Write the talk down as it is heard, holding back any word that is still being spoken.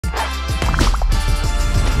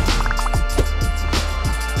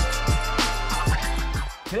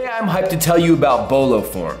Today I'm hyped to tell you about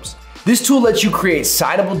BoloForms. This tool lets you create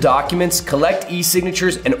signable documents, collect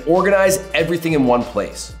e-signatures, and organize everything in one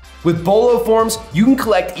place. With BoloForms, you can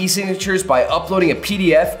collect e-signatures by uploading a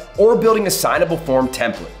PDF or building a signable form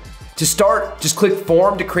template. To start, just click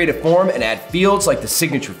Form to create a form and add fields like the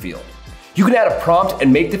signature field. You can add a prompt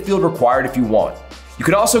and make the field required if you want. You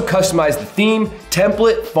can also customize the theme,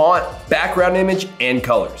 template, font, background image, and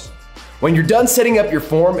colors. When you're done setting up your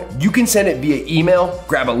form, you can send it via email,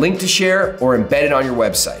 grab a link to share, or embed it on your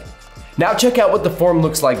website. Now check out what the form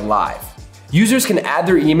looks like live. Users can add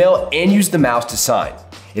their email and use the mouse to sign.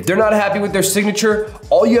 If they're not happy with their signature,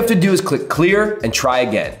 all you have to do is click Clear and try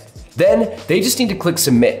again. Then they just need to click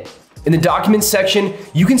Submit. In the Documents section,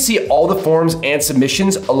 you can see all the forms and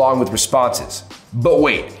submissions along with responses. But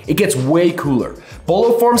wait, it gets way cooler.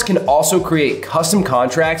 BoloForms can also create custom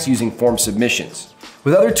contracts using form submissions.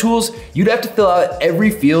 With other tools, you'd have to fill out every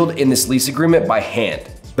field in this lease agreement by hand,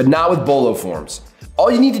 but not with BoloForms. All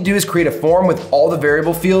you need to do is create a form with all the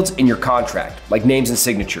variable fields in your contract, like names and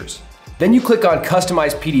signatures. Then you click on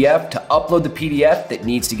Customize PDF to upload the PDF that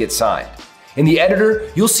needs to get signed. In the editor,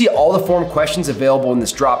 you'll see all the form questions available in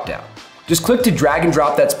this dropdown. Just click to drag and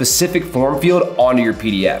drop that specific form field onto your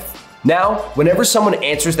PDF. Now, whenever someone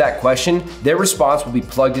answers that question, their response will be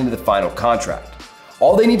plugged into the final contract.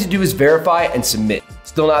 All they need to do is verify and submit.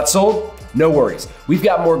 Still not sold? No worries, we've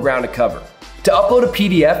got more ground to cover. To upload a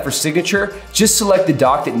PDF for signature, just select the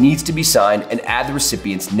doc that needs to be signed and add the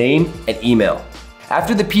recipient's name and email.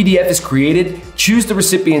 After the PDF is created, choose the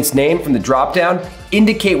recipient's name from the dropdown,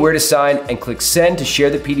 indicate where to sign, and click Send to share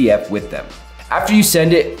the PDF with them. After you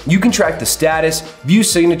send it, you can track the status, view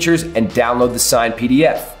signatures, and download the signed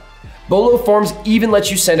PDF. BoloForms even lets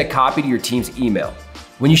you send a copy to your team's email.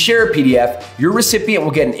 When you share a PDF, your recipient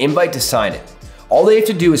will get an invite to sign it. All they have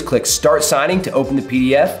to do is click Start Signing to open the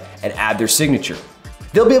PDF and add their signature.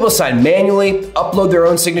 They'll be able to sign manually, upload their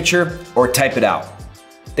own signature, or type it out.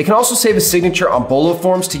 They can also save a signature on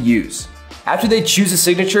BoloForms to use. After they choose a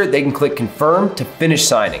signature, they can click Confirm to finish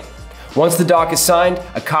signing. Once the doc is signed,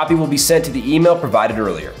 a copy will be sent to the email provided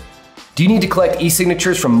earlier. Do you need to collect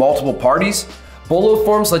e-signatures from multiple parties?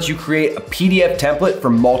 BoloForms lets you create a PDF template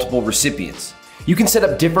for multiple recipients. You can set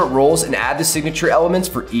up different roles and add the signature elements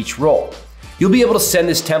for each role. You'll be able to send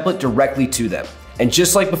this template directly to them. And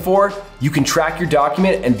just like before, you can track your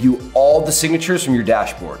document and view all the signatures from your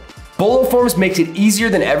dashboard. BoloForms makes it easier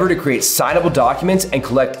than ever to create signable documents and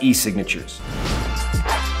collect e-signatures.